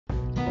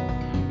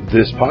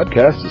This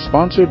podcast is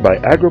sponsored by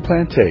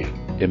Replant,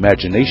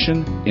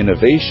 Imagination,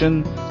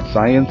 Innovation,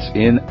 Science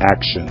in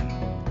Action.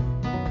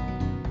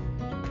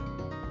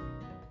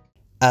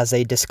 As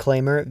a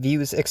disclaimer,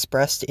 views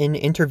expressed in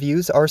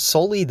interviews are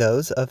solely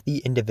those of the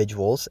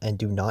individuals and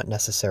do not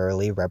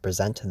necessarily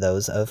represent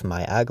those of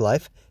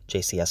MyAgLife,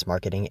 JCS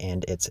Marketing,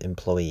 and its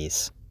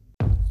employees.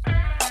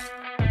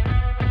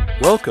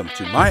 Welcome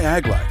to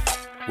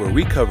MyAgLife, where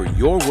we cover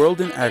your world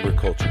in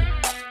agriculture.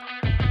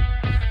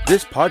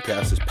 This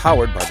podcast is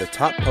powered by the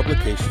top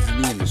publications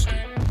in the industry: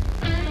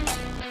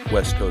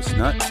 West Coast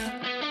Nut,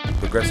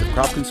 Progressive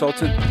Crop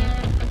Consultant,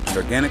 and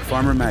Organic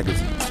Farmer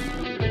Magazine.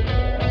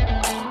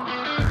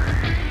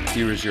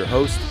 Here is your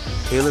host,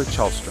 Taylor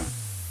Chalstrom.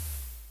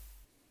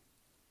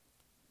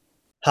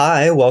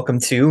 Hi, welcome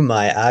to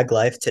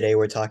MyAgLife. Today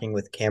we're talking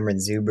with Cameron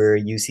Zuber,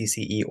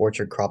 UCCE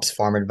Orchard Crops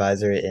Farm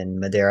Advisor in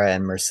Madera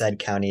and Merced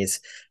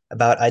counties,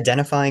 about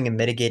identifying and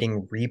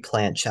mitigating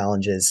replant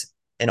challenges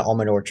in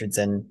almond orchards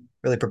and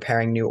really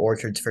preparing new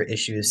orchards for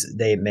issues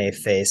they may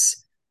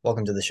face.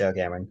 Welcome to the show,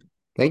 Cameron.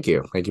 Thank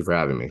you. Thank you for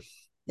having me.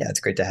 Yeah, it's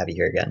great to have you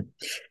here again.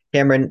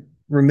 Cameron,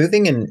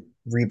 removing and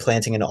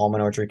replanting an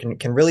almond orchard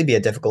can really be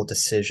a difficult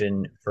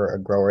decision for a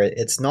grower.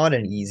 It's not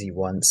an easy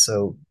one.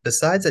 So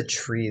besides a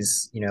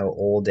tree's,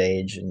 old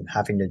age and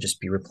having to just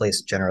be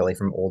replaced generally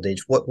from old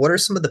age, what are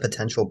some of the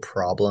potential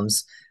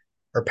problems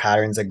or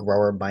patterns a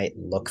grower might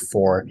look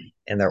for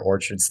in their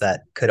orchards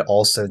that could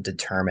also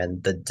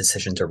determine the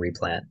decision to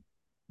replant?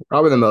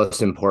 Probably the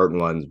most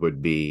important ones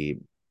would be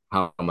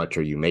how much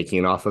are you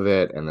making off of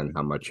it, and then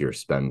how much you're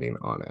spending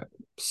on it.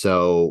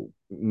 So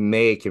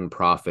make and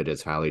profit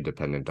is highly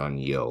dependent on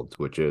yield,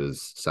 which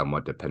is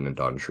somewhat dependent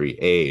on tree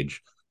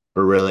age,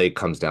 but really it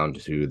comes down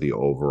to the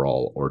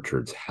overall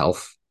orchard's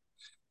health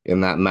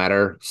in that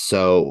matter.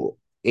 So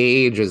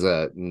age is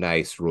a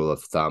nice rule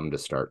of thumb to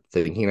start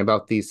thinking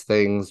about these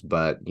things,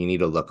 but you need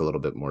to look a little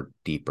bit more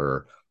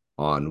deeper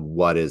on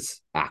what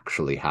is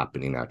actually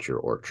happening at your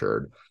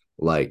orchard.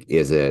 Like,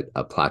 is it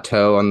a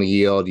plateau on the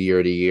yield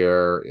year to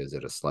year? Is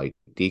it a slight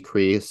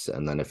decrease?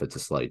 And then if it's a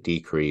slight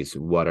decrease,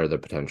 what are the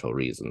potential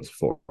reasons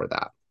for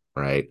that,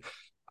 right?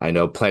 I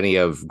know plenty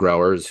of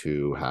growers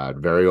who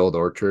had very old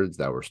orchards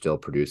that were still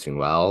producing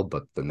well,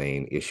 but the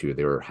main issue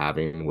they were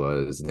having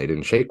was they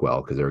didn't shake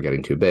well because they were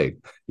getting too big,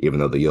 even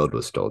though the yield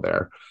was still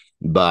there.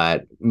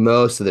 But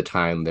most of the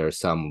time, there's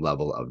some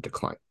level of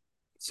decline.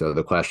 So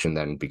the question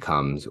then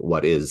becomes,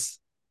 what is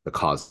the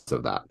cause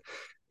of that?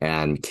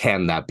 And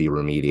can that be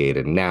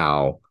remediated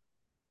now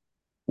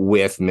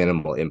with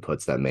minimal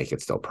inputs that make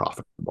it still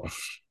profitable,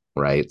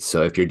 right?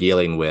 So if you're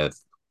dealing with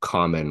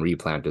common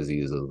replant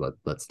diseases,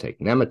 let's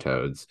take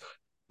nematodes,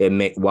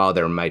 while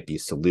there might be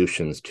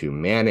solutions to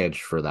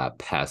manage for that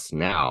pest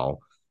now,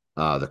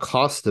 the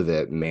cost of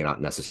it may not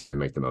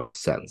necessarily make the most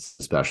sense,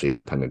 especially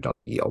dependent on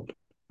yield,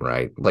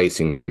 right?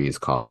 Lacing trees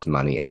cost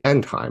money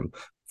and time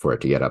for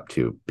it to get up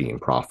to being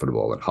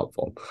profitable and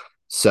helpful.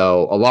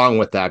 So along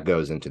with that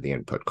goes into the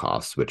input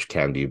costs, which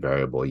can be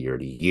variable year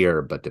to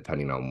year, but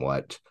depending on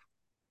what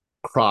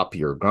crop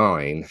you're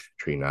growing,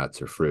 tree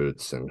nuts or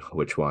fruits, and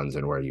which ones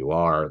and where you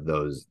are,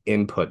 those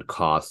input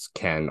costs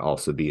can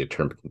also be a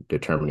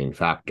determining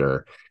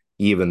factor,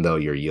 even though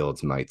your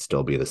yields might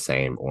still be the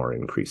same or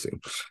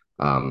increasing.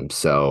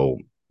 So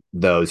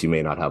those you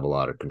may not have a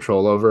lot of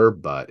control over,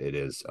 but it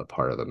is a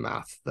part of the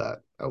math that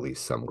at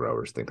least some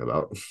growers think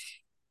about.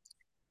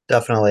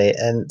 Definitely.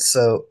 And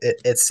so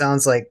it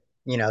sounds like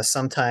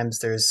sometimes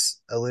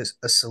there's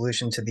a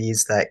solution to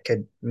these that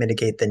could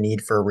mitigate the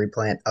need for a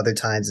replant. Other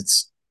times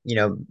it's,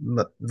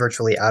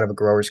 virtually out of a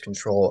grower's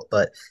control.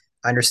 But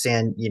I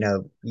understand,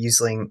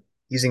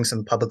 using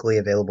some publicly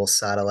available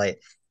satellite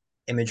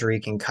imagery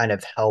can kind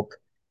of help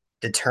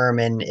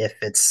determine if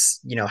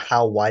it's,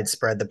 how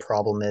widespread the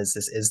problem is.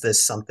 Is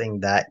this something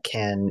that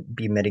can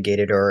be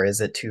mitigated, or is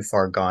it too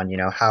far gone?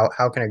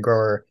 How can a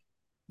grower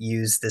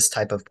use this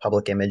type of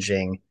public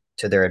imaging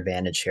to their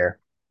advantage here?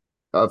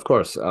 Of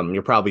course,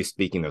 you're probably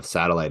speaking of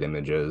satellite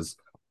images,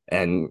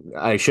 and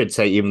I should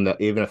say even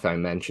if I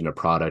mention a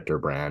product or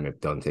brand,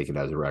 don't take it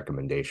as a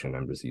recommendation.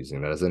 I'm just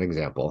using it as an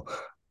example.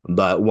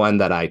 But one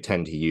that I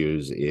tend to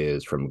use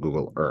is from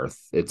Google Earth.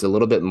 It's a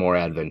little bit more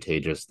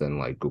advantageous than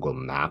like Google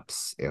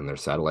Maps and their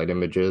satellite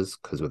images,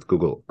 because with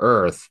Google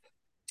Earth,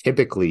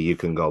 typically you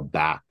can go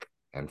back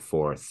and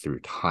forth through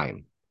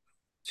time.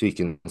 So you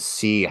can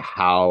see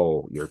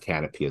how your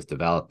canopy is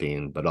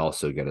developing, but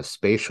also get a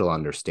spatial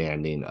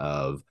understanding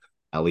of,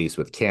 at least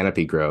with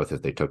canopy growth,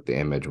 if they took the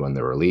image when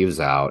there were leaves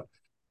out,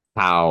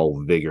 how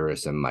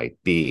vigorous it might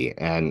be.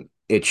 And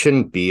it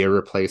shouldn't be a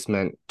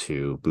replacement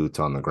to boots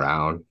on the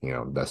ground.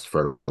 Best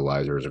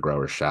fertilizer is a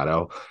grower's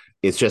shadow.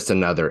 It's just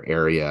another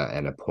area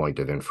and a point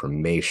of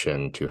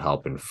information to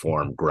help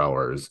inform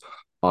growers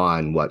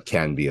on what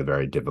can be a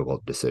very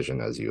difficult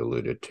decision, as you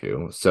alluded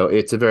to. So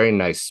it's a very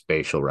nice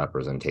spatial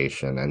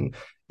representation, and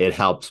it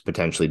helps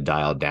potentially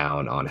dial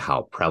down on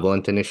how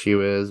prevalent an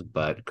issue is,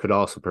 but could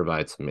also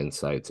provide some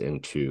insights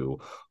into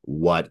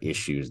what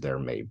issues there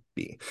may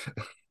be.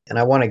 And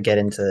I want to get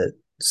into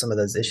some of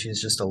those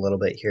issues just a little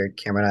bit here,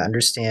 Cameron. I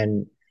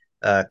understand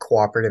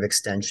cooperative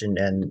extension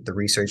and the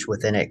research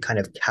within it kind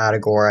of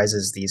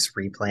categorizes these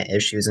replant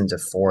issues into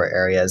four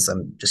areas.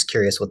 I'm just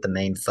curious what the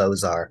main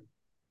foes are.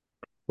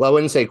 Well, I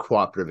wouldn't say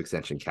cooperative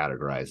extension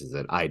categorizes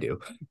it. I do.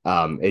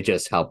 It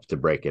just helps to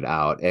break it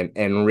out.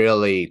 And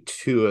really,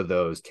 two of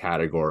those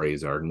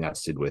categories are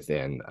nested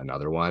within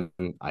another one.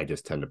 I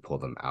just tend to pull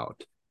them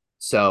out.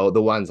 So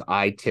the ones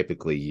I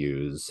typically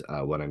use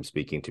when I'm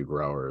speaking to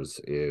growers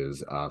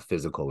is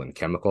physical and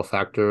chemical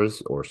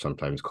factors, or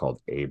sometimes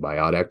called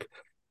abiotic.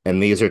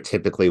 And these are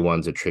typically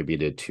ones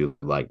attributed to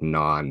like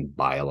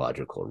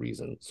non-biological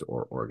reasons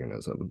or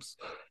organisms.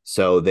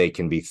 So they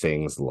can be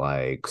things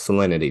like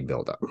salinity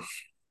buildup,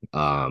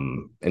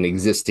 an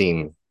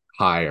existing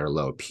high or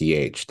low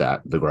pH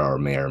that the grower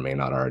may or may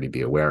not already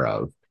be aware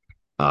of,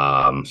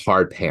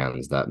 hard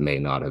pans that may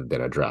not have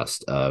been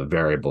addressed,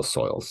 variable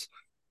soils,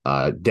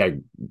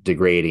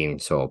 degrading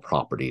soil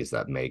properties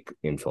that make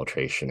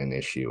infiltration an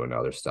issue, and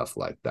other stuff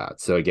like that.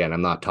 So again,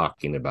 I'm not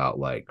talking about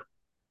like,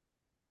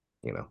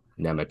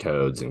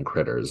 nematodes and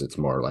critters. It's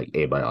more like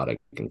abiotic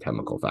and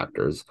chemical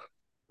factors.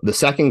 The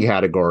second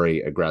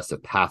category,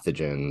 aggressive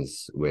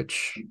pathogens,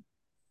 which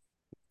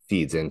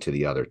feeds into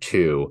the other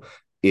two,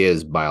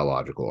 is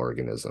biological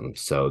organisms.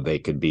 So they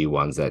could be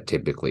ones that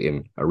typically,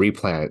 in a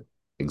replant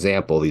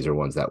example, these are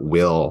ones that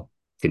will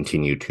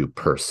continue to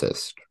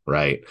persist,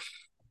 right?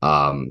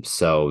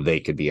 So they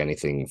could be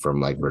anything from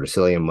like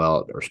verticillium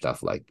wilt or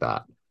stuff like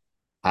that.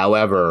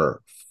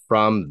 However,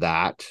 from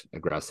that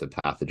aggressive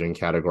pathogen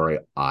category,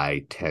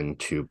 I tend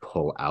to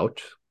pull out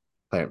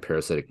plant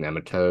parasitic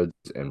nematodes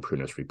and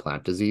prunus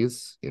replant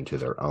disease into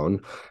their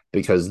own,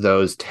 because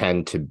those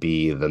tend to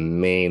be the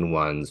main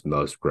ones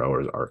most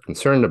growers are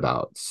concerned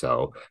about.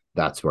 So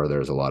that's where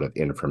there's a lot of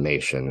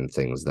information and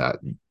things that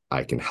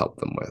I can help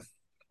them with.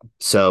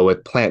 So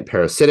with plant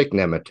parasitic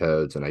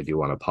nematodes, and I do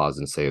want to pause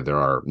and say there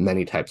are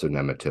many types of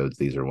nematodes.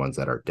 These are ones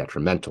that are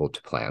detrimental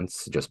to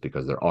plants. Just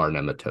because there are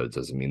nematodes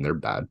doesn't mean they're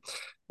bad.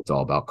 It's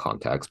all about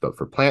context. But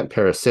for plant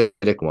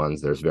parasitic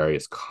ones, there's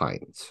various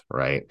kinds,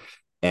 right?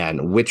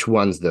 And which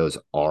ones those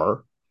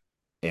are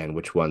and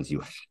which ones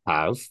you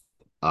have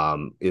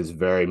is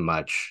very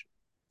much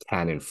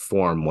can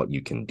inform what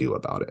you can do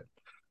about it.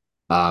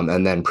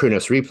 And then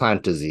prunus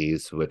replant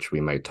disease, which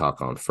we might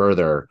talk on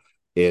further,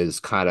 is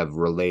kind of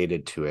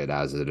related to it,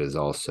 as it is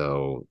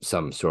also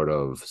some sort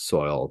of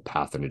soil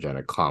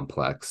pathogenogenic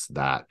complex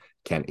that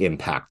can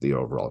impact the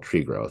overall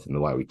tree growth. And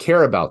why we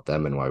care about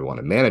them and why we want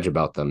to manage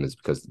about them is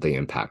because they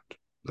impact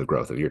the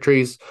growth of your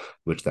trees,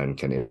 which then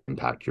can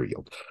impact your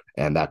yield.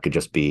 And that could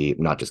just be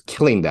not just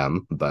killing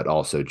them, but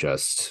also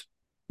just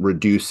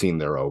reducing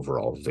their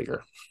overall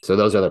vigor. So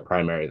those are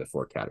the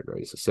four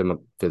categories: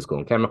 so physical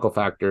and chemical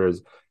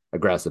factors,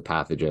 aggressive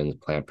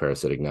pathogens, plant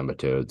parasitic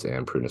nematodes,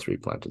 and prunus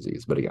replant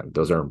disease. But again,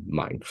 those are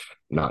mine,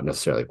 not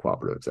necessarily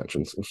cooperative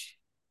extensions.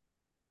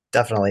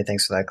 Definitely.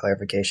 Thanks for that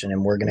clarification.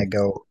 And we're going to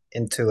go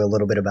into a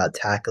little bit about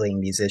tackling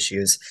these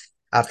issues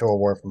after a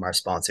word from our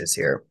sponsors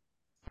here.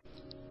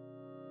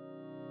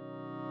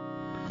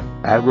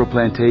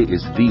 AgroPlante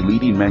is the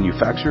leading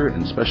manufacturer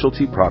in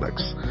specialty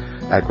products.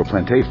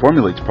 AgroPlante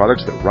formulates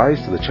products that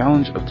rise to the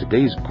challenge of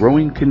today's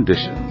growing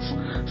conditions.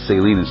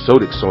 Saline and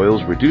sodic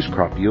soils reduce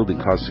crop yield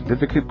and cause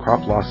significant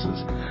crop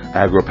losses.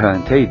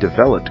 AgroPlante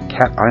developed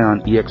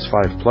Cation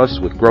EX5 Plus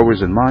with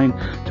growers in mind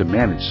to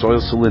manage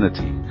soil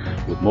salinity.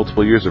 With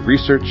multiple years of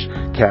research,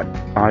 Cation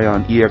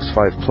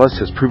EX5 Plus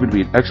has proven to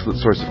be an excellent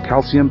source of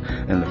calcium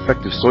and an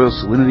effective soil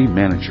salinity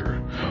manager.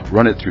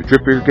 Run it through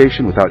drip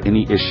irrigation without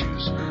any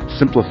issues.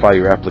 Simplify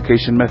your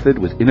application method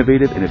with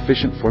innovative and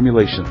efficient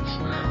formulations.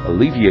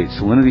 Alleviate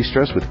salinity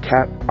stress with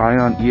Cation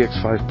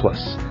EX5 Plus.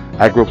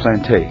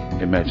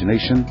 AgroPlante.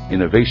 Imagination,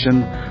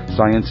 innovation,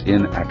 science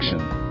in action.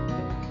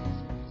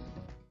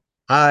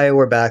 Hi,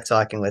 we're back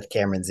talking with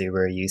Cameron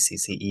Zuber,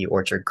 UCCE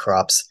Orchard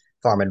Crops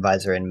Farm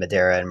Advisor in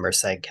Madera and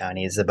Merced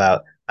counties,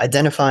 about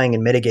identifying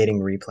and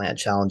mitigating replant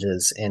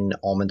challenges in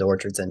almond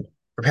orchards and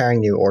preparing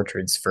new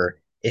orchards for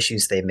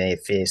issues they may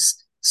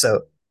face.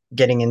 So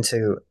getting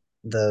into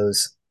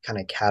those kind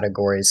of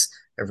categories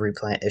of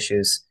replant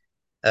issues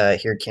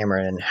here,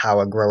 Cameron, and how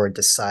a grower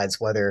decides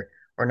whether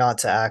or not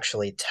to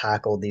actually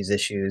tackle these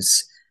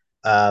issues,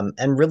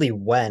 and really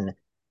when.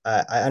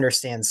 I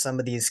understand some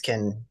of these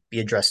can be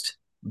addressed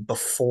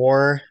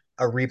before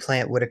a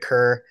replant would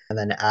occur, and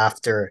then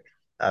after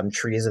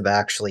trees have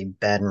actually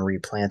been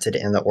replanted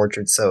in the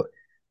orchard. So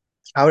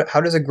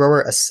how does a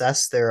grower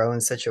assess their own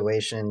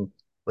situation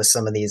with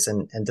some of these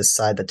and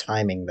decide the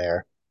timing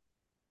there?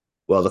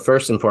 Well, the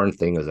first important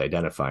thing is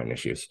identifying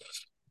issues.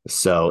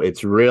 So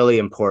it's really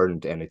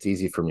important, and it's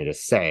easy for me to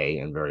say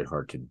and very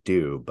hard to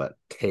do, but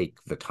take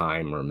the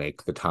time or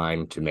make the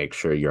time to make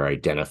sure you're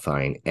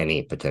identifying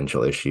any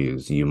potential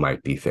issues you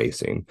might be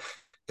facing.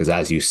 Because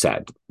as you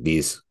said,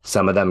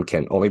 some of them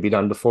can only be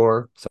done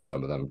before,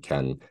 some of them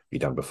can be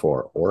done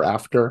before or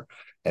after,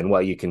 and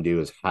what you can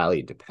do is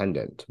highly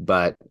dependent.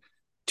 But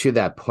to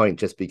that point,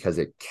 just because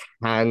it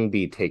can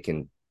be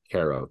taken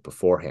care of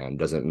beforehand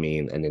doesn't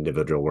mean an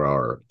individual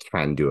grower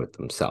can do it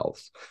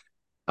themselves.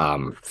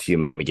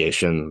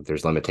 Fumigation,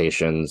 there's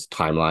limitations.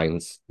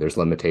 Timelines, there's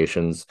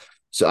limitations.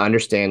 So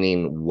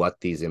understanding what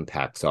these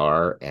impacts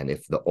are, and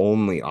if the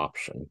only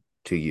option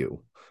to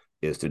you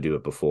is to do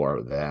it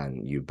before,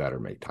 then you better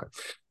make time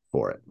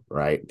for it,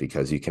 right?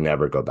 Because you can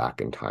never go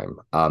back in time.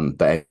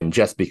 But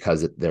just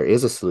because there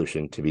is a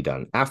solution to be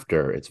done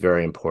after, it's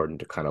very important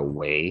to kind of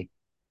weigh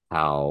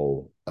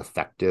how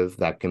effective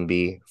that can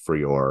be for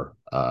your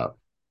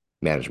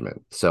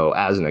management. So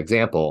as an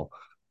example,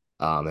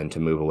 and to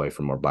move away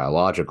from more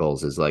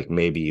biologicals, is like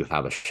maybe you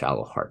have a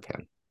shallow hard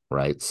pan,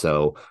 right?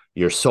 So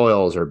your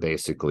soils are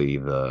basically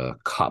the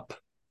cup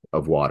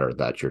of water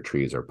that your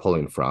trees are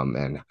pulling from,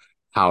 and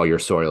how your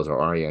soils are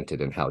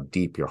oriented and how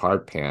deep your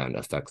hard pan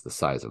affects the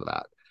size of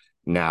that.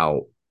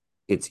 Now,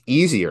 it's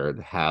easier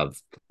to have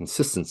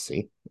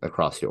consistency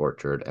across your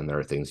orchard, and there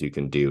are things you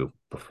can do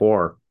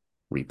before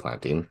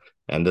replanting.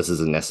 And this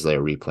isn't necessarily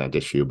a replant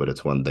issue, but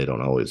it's one they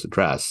don't always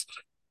address.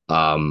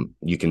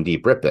 You can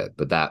deep rip it,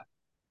 but that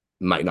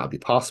might not be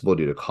possible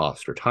due to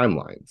cost or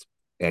timelines.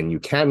 And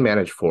you can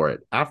manage for it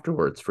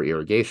afterwards for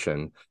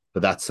irrigation,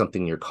 but that's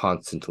something you're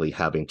constantly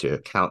having to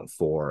account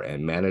for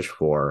and manage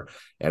for.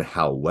 And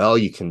how well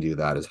you can do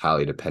that is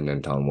highly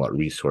dependent on what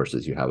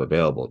resources you have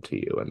available to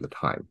you and the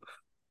time.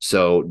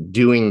 So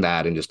doing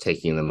that and just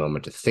taking the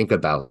moment to think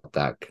about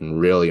that can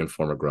really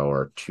inform a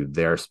grower to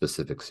their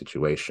specific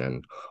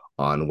situation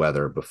on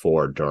whether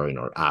before, during,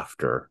 or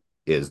after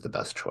is the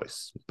best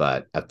choice.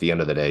 But at the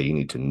end of the day, you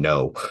need to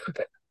know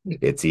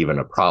it's even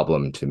a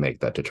problem to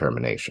make that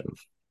determination.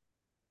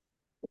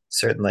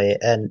 Certainly.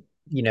 And,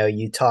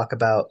 you talk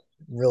about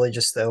really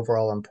just the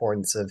overall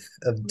importance of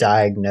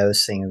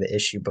diagnosing the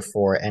issue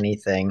before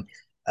anything.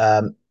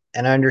 And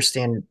I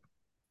understand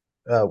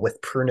with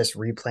prunus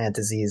replant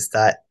disease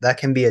that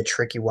can be a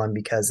tricky one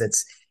because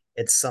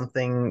it's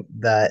something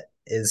that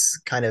is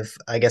kind of,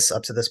 I guess,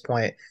 up to this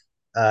point,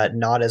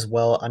 not as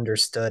well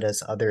understood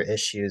as other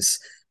issues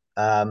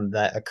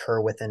that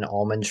occur within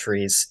almond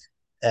trees.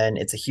 And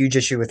it's a huge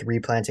issue with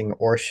replanting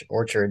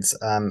orchards.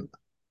 I'm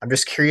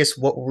just curious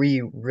what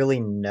we really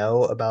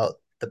know about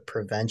the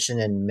prevention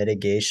and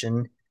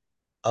mitigation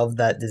of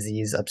that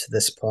disease up to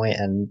this point,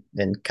 and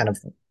kind of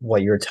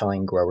what you're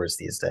telling growers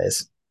these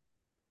days.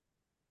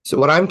 So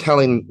what I'm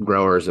telling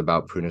growers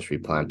about prunus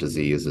replant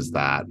disease is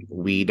that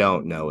we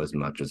don't know as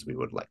much as we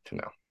would like to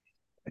know.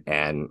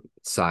 And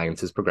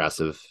science is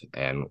progressive,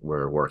 and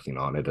we're working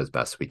on it as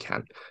best we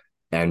can.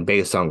 And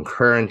based on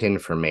current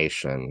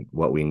information,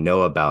 what we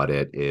know about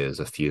it is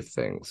a few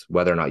things.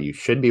 Whether or not you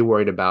should be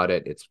worried about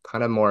it, it's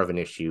kind of more of an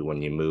issue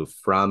when you move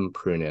from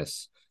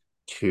prunus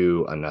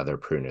to another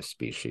prunus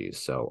species.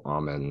 So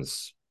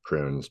almonds,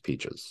 prunes,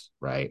 peaches,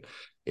 right?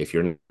 If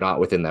you're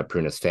not within that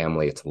prunus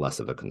family, it's less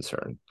of a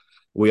concern.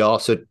 We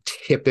also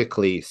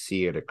typically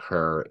see it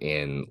occur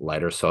in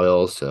lighter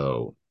soils,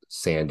 so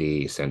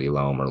sandy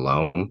loam, or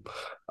loam.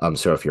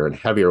 So if you're in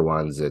heavier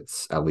ones,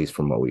 it's, at least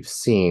from what we've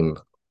seen,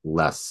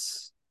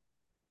 less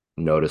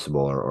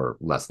noticeable or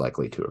less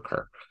likely to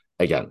occur.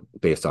 Again,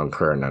 based on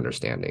current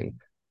understanding.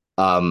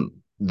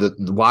 The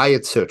why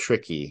it's so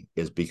tricky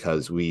is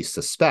because we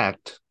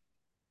suspect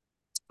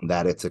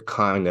that it's a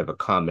kind of a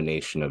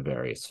combination of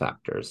various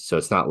factors. So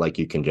it's not like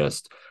you can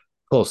just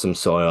pull some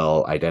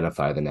soil,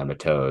 identify the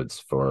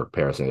nematodes for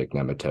parasitic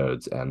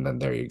nematodes, and then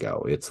there you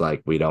go. It's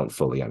like we don't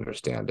fully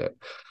understand it.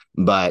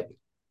 But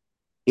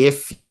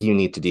if you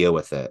need to deal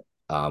with it,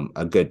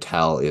 a good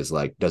tell is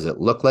like, does it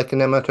look like a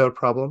nematode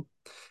problem?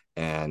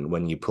 And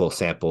when you pull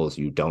samples,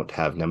 you don't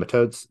have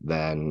nematodes,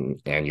 then,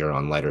 and you're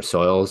on lighter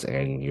soils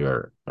and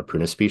you're a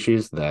prunus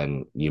species,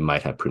 then you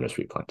might have prunus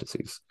replant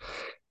disease.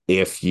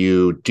 If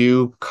you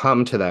do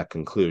come to that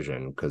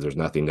conclusion, because there's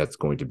nothing that's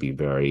going to be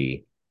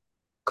very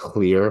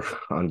clear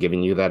on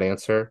giving you that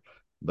answer,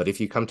 but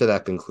if you come to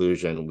that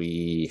conclusion,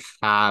 we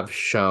have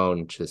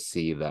shown to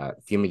see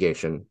that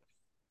fumigation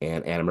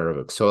and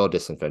anaerobic soil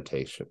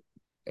disinfestation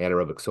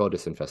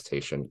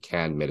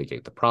can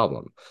mitigate the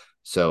problem.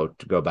 So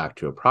to go back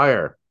to a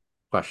prior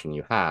question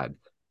you had,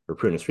 for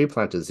prunus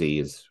replant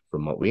disease,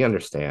 from what we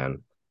understand,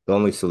 the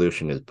only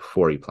solution is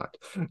before you plant.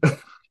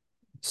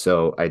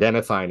 So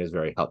identifying is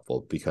very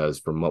helpful, because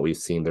from what we've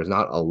seen, there's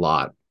not a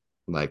lot,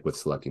 like with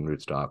selecting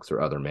rootstocks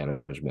or other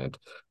management,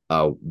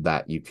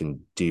 that you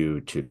can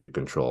do to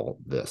control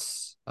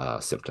this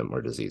symptom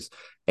or disease.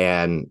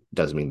 And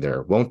doesn't mean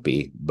there won't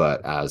be,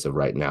 but as of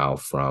right now,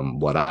 from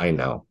what I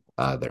know,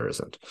 there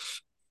isn't.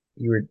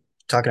 You were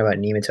talking about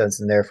nematodes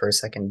in there for a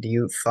second. Do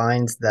you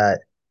find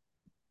that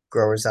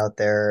growers out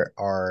there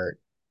are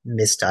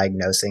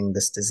misdiagnosing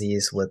this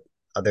disease with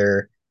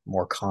other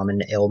more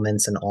common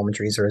ailments in almond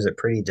trees, or is it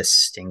pretty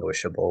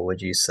distinguishable,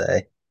 would you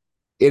say?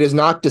 It is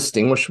not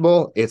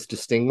distinguishable. It's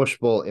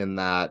distinguishable in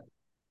that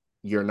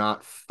you're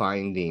not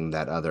finding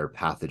that other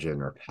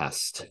pathogen or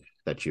pest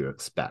that you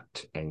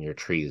expect, and your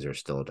trees are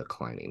still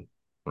declining,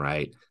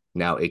 right?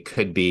 Now, it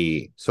could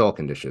be soil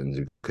conditions,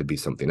 it could be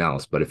something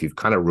else, but if you've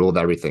kind of ruled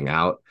everything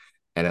out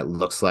and it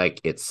looks like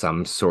it's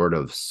some sort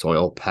of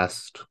soil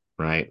pest,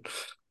 right?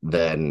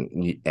 Then,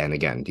 and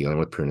again, dealing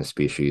with prunus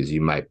species, you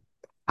might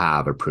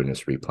have a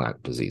prunus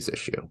replant disease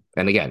issue.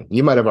 And again,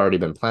 you might have already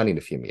been planning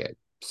to fumigate,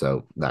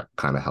 so that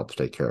kind of helps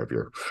take care of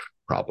your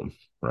problem,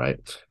 right?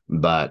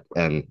 But,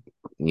 and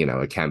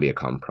it can be a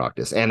common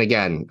practice. And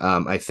again,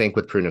 I think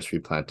with prunus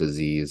replant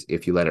disease,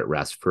 if you let it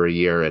rest for a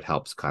year, it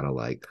helps kind of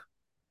like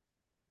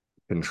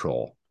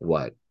control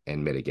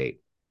and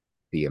mitigate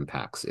the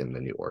impacts in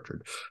the new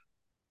orchard.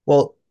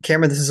 Well,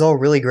 Cameron, this is all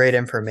really great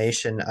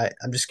information.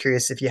 I'm just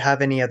curious if you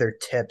have any other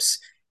tips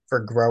for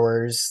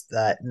growers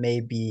that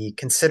may be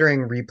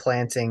considering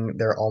replanting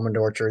their almond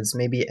orchards,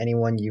 maybe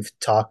anyone you've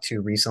talked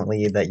to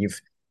recently that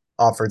you've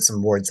offered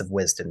some words of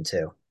wisdom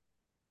to.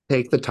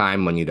 Take the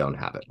time when you don't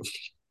have it.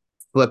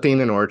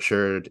 Flipping an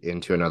orchard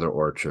into another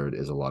orchard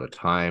is a lot of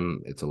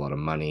time, it's a lot of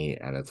money,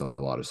 and it's a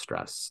lot of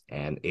stress.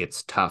 And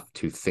it's tough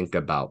to think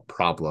about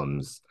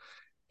problems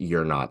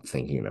you're not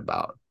thinking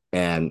about.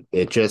 And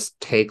it just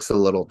takes a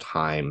little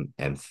time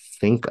and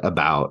think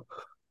about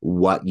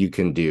what you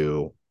can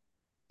do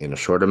in a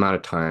short amount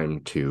of time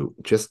to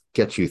just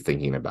get you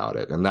thinking about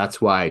it. And that's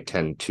why I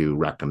tend to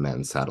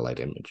recommend satellite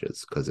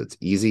images, because it's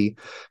easy,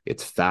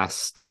 it's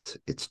fast,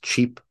 it's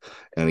cheap,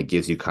 and it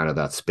gives you kind of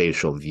that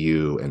spatial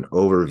view and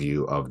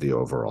overview of the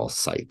overall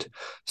site.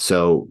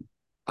 So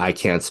I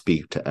can't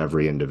speak to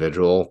every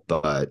individual,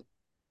 but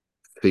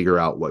figure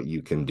out what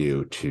you can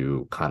do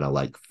to kind of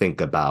like think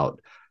about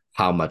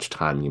how much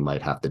time you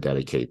might have to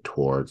dedicate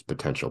towards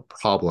potential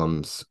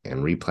problems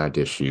and replant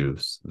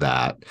issues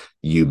that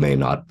you may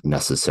not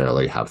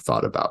necessarily have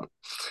thought about.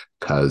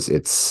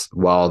 Because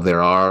while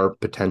there are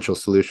potential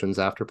solutions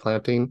after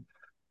planting,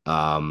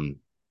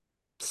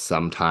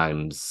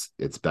 sometimes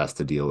it's best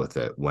to deal with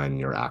it when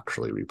you're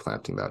actually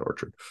replanting that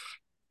orchard.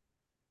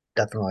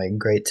 Definitely a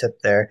great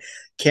tip there.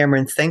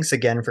 Cameron, thanks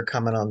again for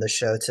coming on the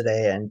show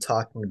today and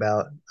talking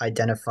about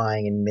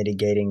identifying and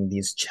mitigating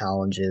these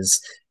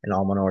challenges in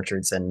almond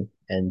orchards and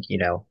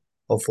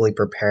hopefully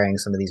preparing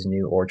some of these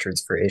new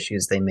orchards for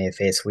issues they may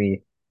face.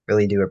 We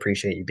really do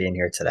appreciate you being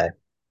here today.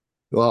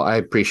 Well, I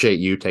appreciate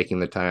you taking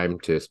the time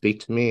to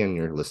speak to me and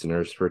your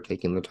listeners for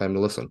taking the time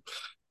to listen.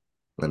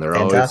 And they're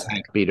Fantastic.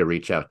 always happy to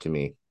reach out to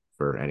me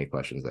for any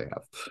questions they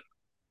have.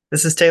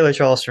 This is Taylor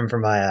Chalstrom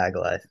from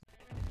MyAgLife.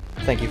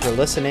 Thank you for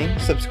listening.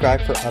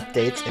 Subscribe for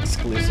updates,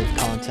 exclusive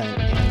content,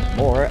 and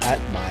more at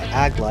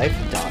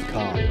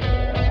myaglife.com.